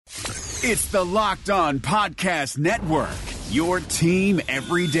It's the Locked On Podcast Network, your team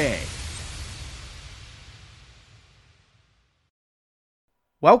every day.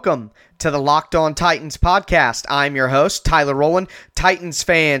 Welcome to the Locked On Titans podcast. I'm your host, Tyler Rowland. Titans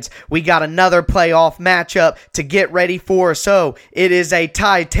fans, we got another playoff matchup to get ready for. So it is a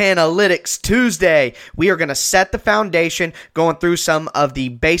TITAN-alytics Tuesday. We are going to set the foundation, going through some of the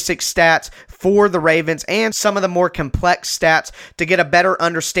basic stats for the Ravens and some of the more complex stats to get a better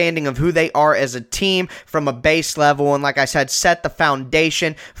understanding of who they are as a team from a base level. And like I said, set the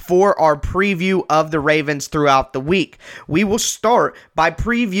foundation for our preview of the Ravens throughout the week. We will start by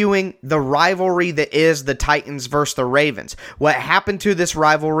previewing the rivalry that is the Titans versus the Ravens. What happened to this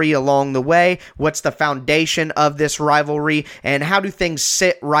rivalry along the way? What's the foundation of this rivalry? And how do things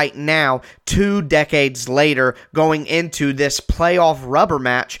sit right now, 2 decades later, going into this playoff rubber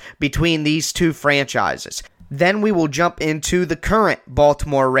match between these two franchises? Then we will jump into the current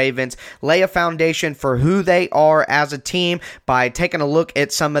Baltimore Ravens, lay a foundation for who they are as a team by taking a look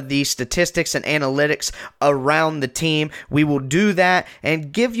at some of the statistics and analytics around the team. We will do that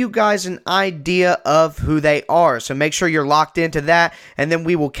and give you guys an idea of who they are. So make sure you're locked into that. And then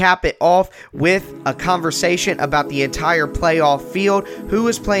we will cap it off with a conversation about the entire playoff field, who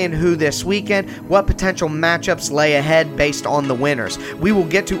is playing who this weekend, what potential matchups lay ahead based on the winners. We will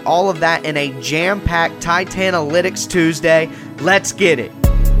get to all of that in a jam-packed TITAN-alytics Tuesday. Let's get it.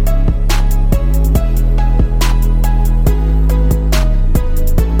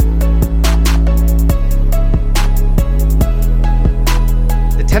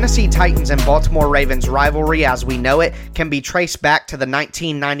 The Tennessee Titans and Baltimore Ravens rivalry as we know it can be traced back to the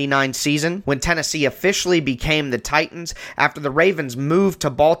 1999 season when Tennessee officially became the Titans after the Ravens moved to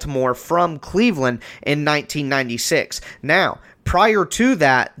Baltimore from Cleveland in 1996. Now, prior to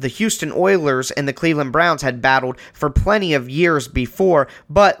that, the Houston Oilers and the Cleveland Browns had battled for plenty of years before,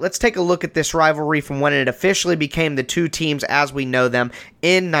 but let's take a look at this rivalry from when it officially became the two teams as we know them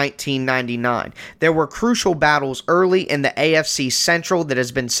in 1999. There were crucial battles early in the AFC Central that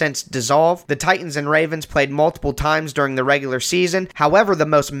has been since dissolved. The Titans and Ravens played multiple times during the regular season. However, the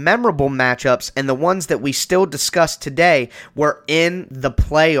most memorable matchups and the ones that we still discuss today were in the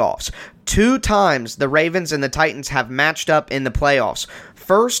playoffs. 2 times the Ravens and the Titans have matched up in the playoffs.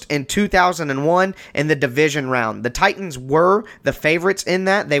 First, in 2001, in the division round. The Titans were the favorites in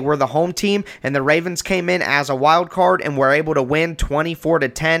that. They were the home team, and the Ravens came in as a wild card and were able to win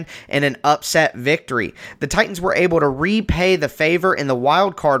 24-10 in an upset victory. The Titans were able to repay the favor in the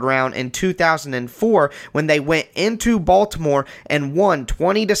wild card round in 2004 when they went into Baltimore and won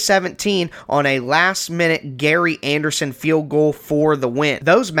 20-17 on a last-minute Gary Anderson field goal for the win.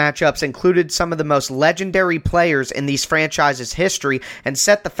 Those matchups included some of the most legendary players in these franchises' history and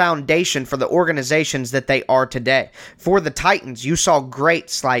set the foundation for the organizations that they are today. For the Titans, you saw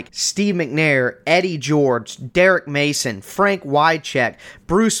greats like Steve McNair, Eddie George, Derek Mason, Frank Wycheck,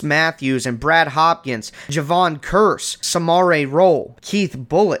 Bruce Matthews and Brad Hopkins, Javon Curse, Samare Rolle, Keith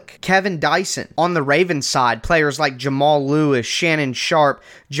Bullock, Kevin Dyson. On the Ravens side, players like Jamal Lewis, Shannon Sharp,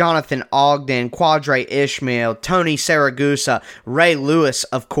 Jonathan Ogden, Quadre Ishmael, Tony Saragusa, Ray Lewis,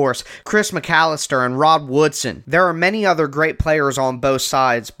 of course, Chris McAllister, and Rod Woodson. There are many other great players on both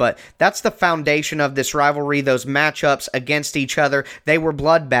sides, but that's the foundation of this rivalry, those matchups against each other. They were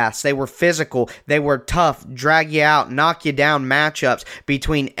bloodbaths, they were physical, they were tough, drag you out, knock you down matchups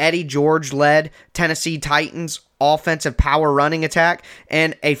between Eddie George-led Tennessee Titans offensive power running attack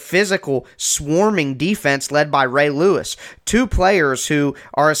and a physical swarming defense led by Ray Lewis. 2 players who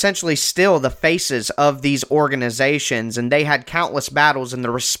are essentially still the faces of these organizations, and they had countless battles, and the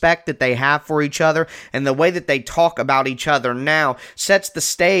respect that they have for each other and the way that they talk about each other now sets the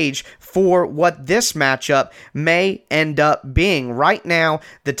stage for what this matchup may end up being. Right now,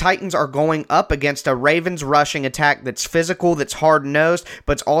 the Titans are going up against a Ravens rushing attack that's physical, that's hard-nosed,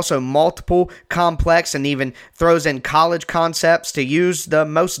 but it's also multiple, complex, and even throws in college concepts to use the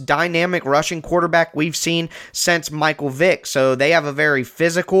most dynamic rushing quarterback we've seen since Michael Vick. So they have a very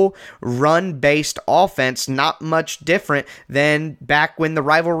physical, run-based offense, not much different than back when the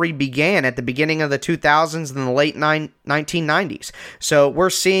rivalry began at the beginning of the 2000s and the late 1990s. So we're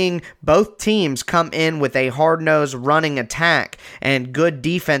seeing both teams come in with a hard-nosed running attack and good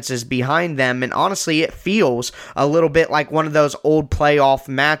defenses behind them, and honestly, it feels a little bit like one of those old playoff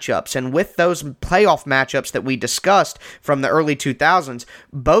matchups. And with those playoff matchups that we discussed from the early 2000s,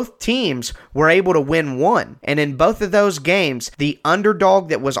 both teams were able to win one. And in both of those games, the underdog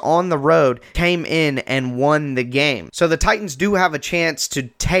that was on the road came in and won the game. So the Titans do have a chance to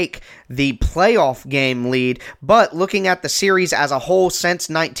take the playoff game lead, but looking at the series as a whole since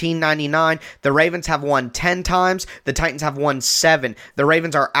 1999, 1999, the Ravens have won 10 times. The Titans have won 7. The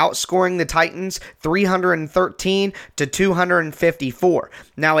Ravens are outscoring the Titans 313 to 254.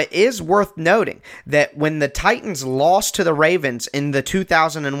 Now, it is worth noting that when the Titans lost to the Ravens in the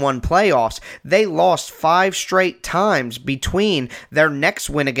 2001 playoffs, they lost 5 straight times between their next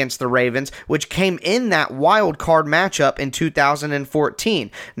win against the Ravens, which came in that wild card matchup in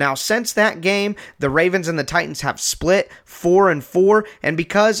 2014. Now, since that game, the Ravens and the Titans have split 4-4, and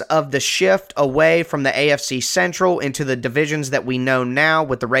because of the shift away from the AFC Central into the divisions that we know now,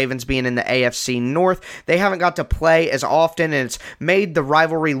 with the Ravens being in the AFC North, they haven't got to play as often, and it's made the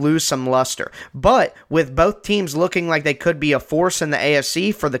rivalry lose some luster. But with both teams looking like they could be a force in the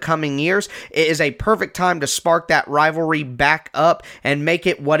AFC for the coming years, it is a perfect time to spark that rivalry back up and make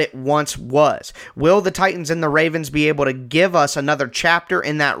it what it once was. Will the Titans and the Ravens be able to give us another chapter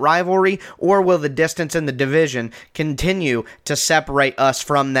in that rivalry, or will the distance in the division continue to separate us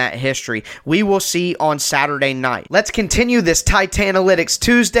from that history? We will see on Saturday night. Let's continue this TITAN-alytics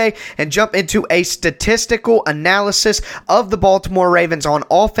Tuesday and jump into a statistical analysis of the Baltimore Ravens on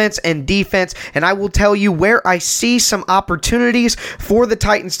offense and defense, and I will tell you where I see some opportunities for the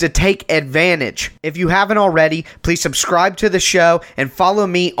Titans to take advantage. If you haven't already, please subscribe to the show and follow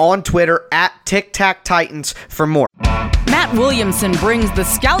me on Twitter at TicTacTitans for more. Matt Williamson brings the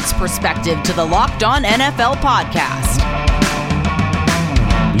scout's perspective to the Locked On NFL podcast.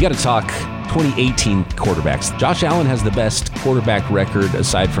 We got to talk 2018 quarterbacks. Josh Allen has the best quarterback record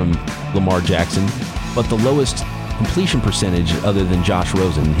aside from Lamar Jackson, but the lowest completion percentage other than Josh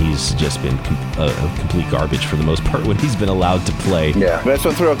Rosen. He's just been complete garbage for the most part when he's been allowed to play. Yeah, but I just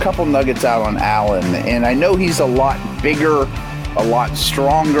want to throw a couple nuggets out on Allen, and I know he's a lot bigger, a lot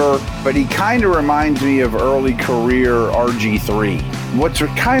stronger, but he kind of reminds me of early career RG3. What's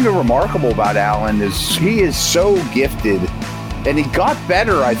kind of remarkable about Allen is he is so gifted, and he got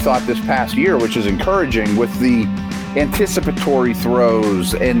better, I thought, this past year, which is encouraging with the anticipatory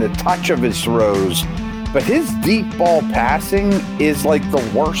throws and the touch of his throws. But his deep ball passing is like the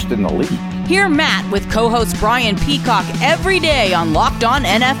worst in the league. Hear Matt with co-host Brian Peacock every day on Locked On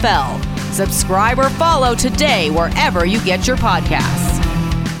NFL. Subscribe or follow today wherever you get your podcasts.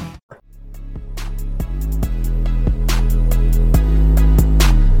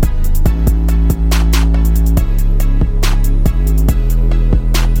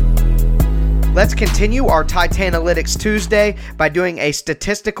 Let's continue our TITAN-alytics Tuesday by doing a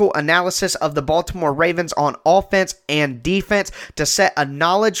statistical analysis of the Baltimore Ravens on offense and defense to set a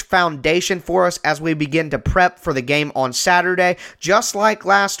knowledge foundation for us as we begin to prep for the game on Saturday. Just like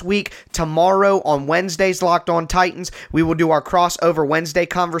last week, tomorrow on Wednesday's Locked On Titans, we will do our crossover Wednesday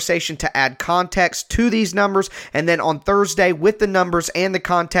conversation to add context to these numbers, and then on Thursday, with the numbers and the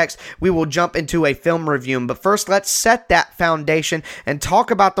context, we will jump into a film review. But first, let's set that foundation and talk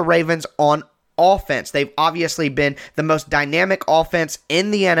about the Ravens on offense. They've obviously been the most dynamic offense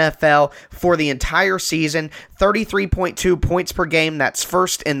in the NFL for the entire season. 33.2 points per game, that's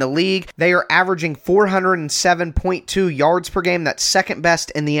first in the league. They are averaging 407.2 yards per game, that's second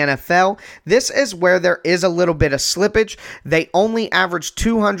best in the NFL. This is where there is a little bit of slippage. They only average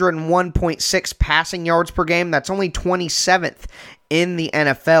 201.6 passing yards per game, that's only 27th in the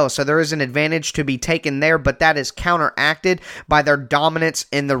NFL. So there is an advantage to be taken there, but that is counteracted by their dominance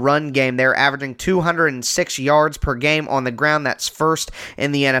in the run game. They're averaging 206 yards per game on the ground. That's first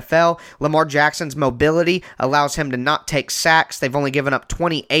in the NFL. Lamar Jackson's mobility allows him to not take sacks. They've only given up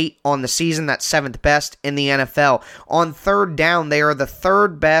 28 on the season. That's seventh best in the NFL. On third down, they are the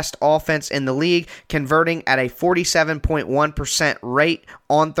third best offense in the league, converting at a 47.1% rate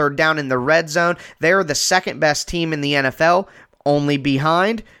on third down in the red zone. They're the second best team in the NFL, only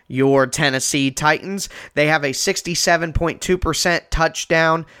behind your Tennessee Titans. They have a 67.2%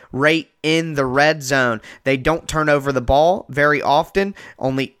 touchdown rate in the red zone. They don't turn over the ball very often.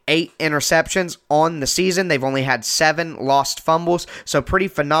 Only 8 interceptions on the season. They've only had 7 lost fumbles, so pretty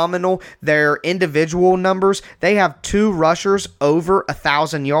phenomenal. Their individual numbers, they have 2 rushers over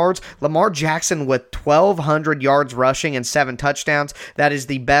 1,000 yards. Lamar Jackson with 1,200 yards rushing and 7 touchdowns. That is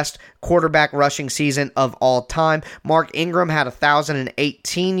the best quarterback rushing season of all time. Mark Ingram had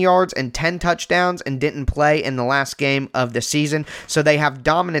 1,018 yards and 10 touchdowns and didn't play in the last game of the season, so they have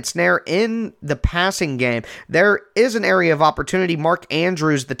dominance there. In the passing game, there is an area of opportunity. Mark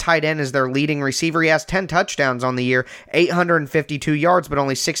Andrews, the tight end, is their leading receiver. He has 10 touchdowns on the year, 852 yards, but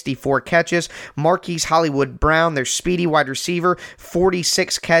only 64 catches. Marquise Hollywood Brown, their speedy wide receiver,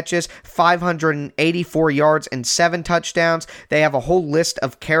 46 catches, 584 yards, and 7 touchdowns. They have a whole list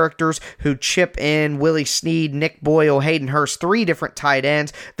of characters who chip in: Willie Snead, Nick Boyle, Hayden Hurst, 3 different tight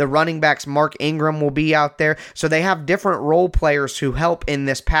ends. The running backs, Mark Ingram, will be out there. So they have different role players who help in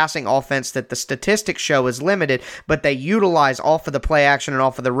this passing offense that the statistics show is limited, but they utilize off of the play action and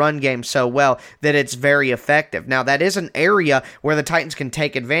off of the run game so well that it's very effective. Now, that is an area where the Titans can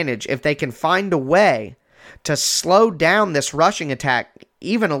take advantage. If they can find a way to slow down this rushing attack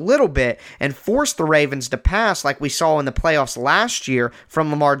even a little bit and force the Ravens to pass like we saw in the playoffs last year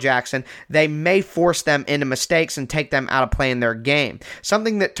from Lamar Jackson, they may force them into mistakes and take them out of playing their game.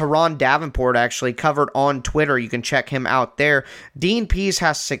 Something that Teron Davenport actually covered on Twitter. You can check him out there. Dean Pease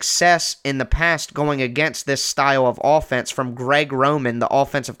has success in the past going against this style of offense from Greg Roman, the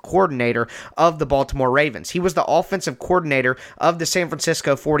offensive coordinator of the Baltimore Ravens. He was the offensive coordinator of the San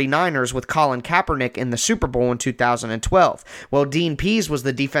Francisco 49ers with Colin Kaepernick in the Super Bowl in 2012. Well, Dean Pease was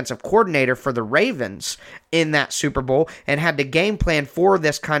the defensive coordinator for the Ravens in that Super Bowl and had the game plan for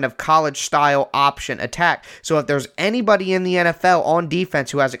this kind of college-style option attack. So if there's anybody in the NFL on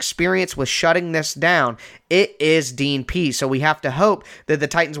defense who has experience with shutting this down, it is Dean Pease. So we have to hope that the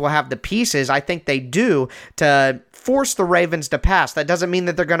Titans will have the pieces, I think they do, to force the Ravens to pass. That doesn't mean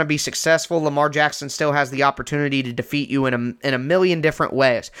that they're going to be successful. Lamar Jackson still has the opportunity to defeat you in a million different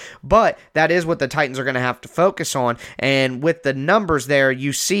ways. But that is what the Titans are going to have to focus on. And with the numbers there,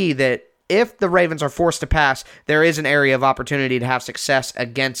 you see that if the Ravens are forced to pass, there is an area of opportunity to have success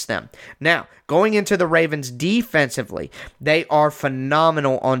against them. Now, going into the Ravens defensively, they are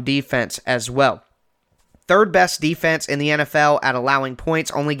phenomenal on defense as well. Third best defense in the NFL at allowing points,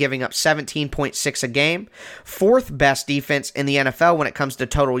 only giving up 17.6 a game. Fourth best defense in the NFL when it comes to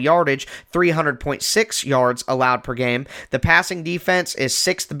total yardage, 300.6 yards allowed per game. The passing defense is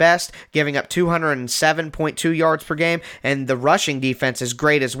sixth best, giving up 207.2 yards per game. And the rushing defense is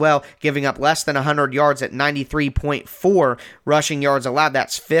great as well, giving up less than 100 yards at 93.4 rushing yards allowed.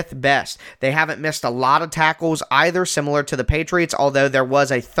 That's fifth best. They haven't missed a lot of tackles either, similar to the Patriots, although there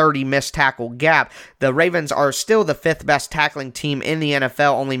was a 30 missed tackle gap. The Ravens are still the fifth best tackling team in the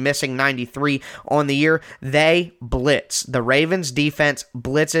NFL, only missing 93 on the year. They blitz. The Ravens defense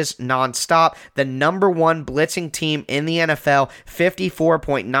blitzes nonstop. The number one blitzing team in the NFL,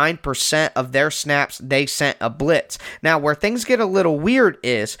 54.9% of their snaps, they sent a blitz. Now, where things get a little weird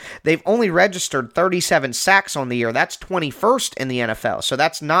is they've only registered 37 sacks on the year. That's 21st in the NFL, so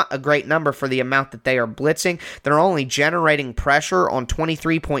that's not a great number for the amount that they are blitzing. They're only generating pressure on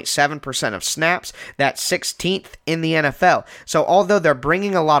 23.7% of snaps. That's 16th in the NFL. So although they're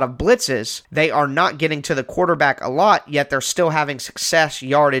bringing a lot of blitzes, they are not getting to the quarterback a lot, yet they're still having success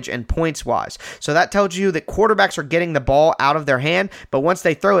yardage and points-wise. So that tells you that quarterbacks are getting the ball out of their hand, but once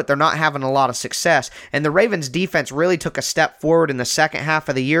they throw it, they're not having a lot of success. And the Ravens defense really took a step forward in the second half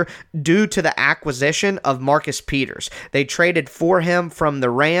of the year due to the acquisition of Marcus Peters. They traded for him from the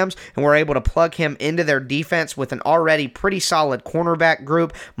Rams and were able to plug him into their defense with an already pretty solid cornerback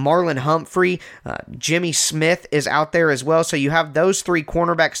group. Marlon Humphrey, Jimmy Smith is out there as well. So you have those three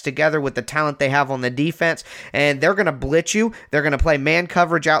cornerbacks together with the talent they have on the defense, and they're going to blitz you. They're going to play man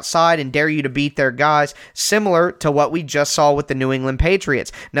coverage outside and dare you to beat their guys, similar to what we just saw with the New England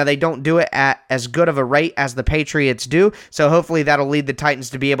Patriots. Now, they don't do it at as good of a rate as the Patriots do, so hopefully that'll lead the Titans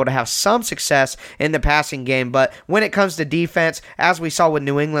to be able to have some success in the passing game. But when it comes to defense, as we saw with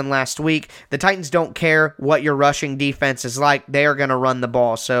New England last week, the Titans don't care what your rushing defense is like. They are going to run the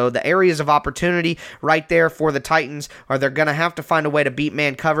ball. So the areas of opportunity right there for the Titans are they're going to have to find a way to beat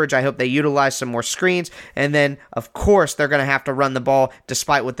man coverage. I hope they utilize some more screens. And then, of course, they're going to have to run the ball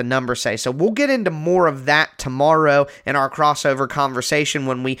despite what the numbers say. So we'll get into more of that tomorrow in our crossover conversation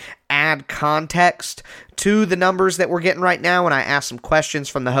when we add context to the numbers that we're getting right now, and I ask some questions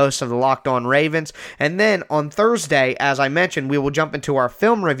from the hosts of the Locked On Ravens. And then on Thursday, as I mentioned, we will jump into our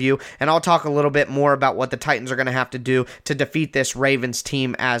film review, and I'll talk a little bit more about what the Titans are going to have to do to defeat this Ravens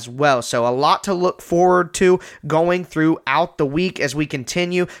team as well. So a lot to look forward to going throughout the week as we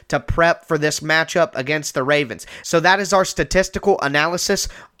continue to prep for this matchup against the Ravens. So that is our statistical analysis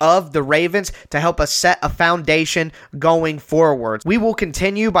of the Ravens to help us set a foundation going forward. We will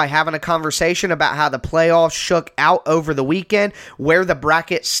continue by having a conversation about how the playoffs shook out over the weekend, where the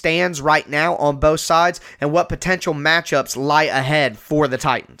bracket stands right now on both sides, and what potential matchups lie ahead for the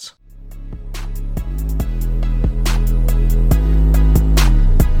Titans.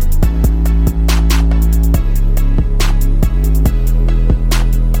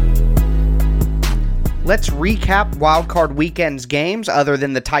 Let's recap wildcard weekend's games other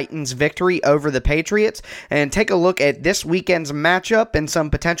than the Titans' victory over the Patriots and take a look at this weekend's matchup and some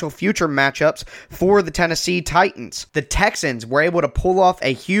potential future matchups for the Tennessee Titans. The Texans were able to pull off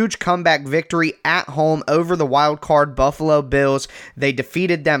a huge comeback victory at home over the wildcard Buffalo Bills. They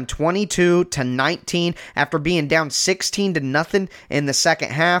defeated them 22-19 after being down 16-0 in the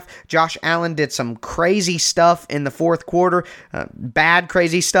second half. Josh Allen did some crazy stuff in the fourth quarter, bad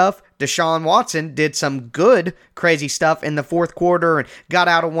crazy stuff. Deshaun Watson did some good crazy stuff in the fourth quarter and got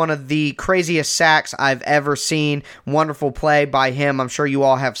out of one of the craziest sacks I've ever seen. Wonderful play by him. I'm sure you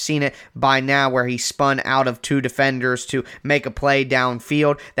all have seen it by now where he spun out of two defenders to make a play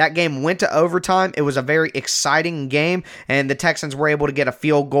downfield. That game went to overtime. It was a very exciting game, and the Texans were able to get a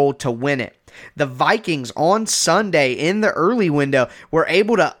field goal to win it. The Vikings on Sunday in the early window were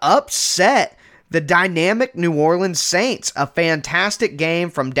able to upset the dynamic New Orleans Saints. A fantastic game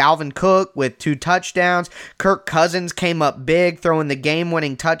from Dalvin Cook with 2 touchdowns. Kirk Cousins came up big, throwing the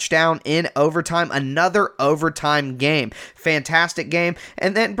game-winning touchdown in overtime. Another overtime game. Fantastic game.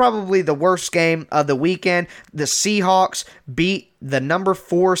 And then probably the worst game of the weekend, the Seahawks beat the number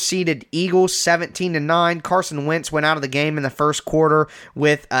 4 seeded Eagles 17-9. Carson Wentz went out of the game in the first quarter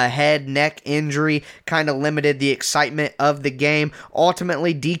with a head-neck injury, kind of limited the excitement of the game.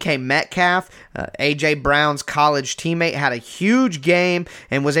 Ultimately, DK Metcalf, A.J. Brown's college teammate, had a huge game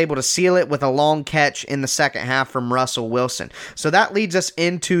and was able to seal it with a long catch in the second half from Russell Wilson. So that leads us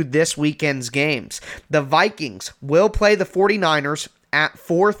into this weekend's games. The Vikings will play the 49ers at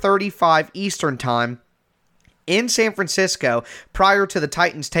 4:35 Eastern Time in San Francisco prior to the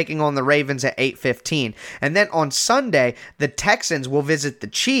Titans taking on the Ravens at 8:15. And then on Sunday, the Texans will visit the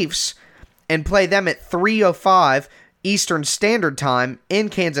Chiefs and play them at 3:05 Eastern Standard Time in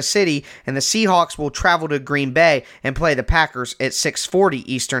Kansas City, and the Seahawks will travel to Green Bay and play the Packers at 6:40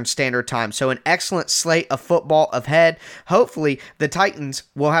 Eastern Standard Time. So an excellent slate of football ahead. Hopefully, the Titans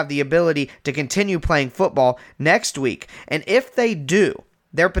will have the ability to continue playing football next week. And if they do,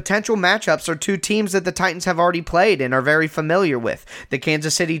 their potential matchups are 2 teams that the Titans have already played and are very familiar with, the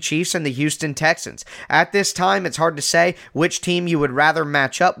Kansas City Chiefs and the Houston Texans. At this time, it's hard to say which team you would rather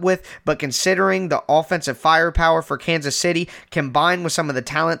match up with, but considering the offensive firepower for Kansas City combined with some of the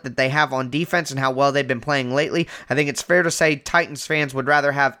talent that they have on defense and how well they've been playing lately, I think it's fair to say Titans fans would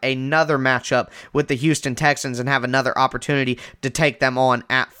rather have another matchup with the Houston Texans and have another opportunity to take them on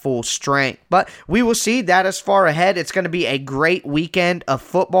at full strength. But we will see. That is far ahead. It's going to be a great weekend of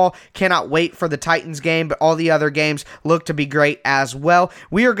football. Cannot wait for the Titans game, but all the other games look to be great as well.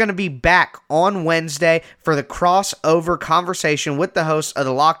 We are going to be back on Wednesday for the crossover conversation with the hosts of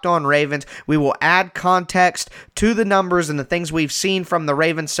the Locked On Ravens. We will add context to the numbers and the things we've seen from the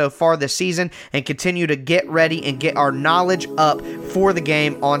Ravens so far this season and continue to get ready and get our knowledge up for the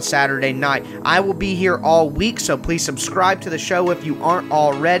game on Saturday night. I will be here all week, so please subscribe to the show if you aren't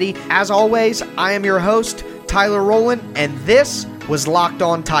already. As always, I am your host, Tyler Rowland, and this was Locked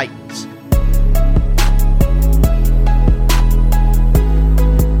On Titans.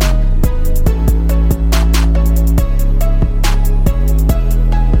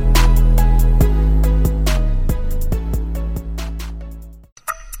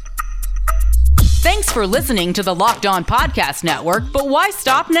 Thanks for listening to the Locked On Podcast Network, but why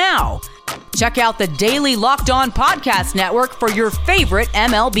stop now? Check out the daily Locked On Podcast Network for your favorite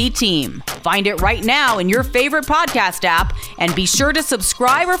MLB team. Find it right now in your favorite podcast app, and be sure to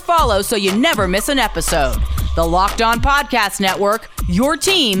subscribe or follow so you never miss an episode. The Locked On Podcast Network, your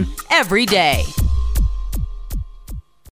team every day.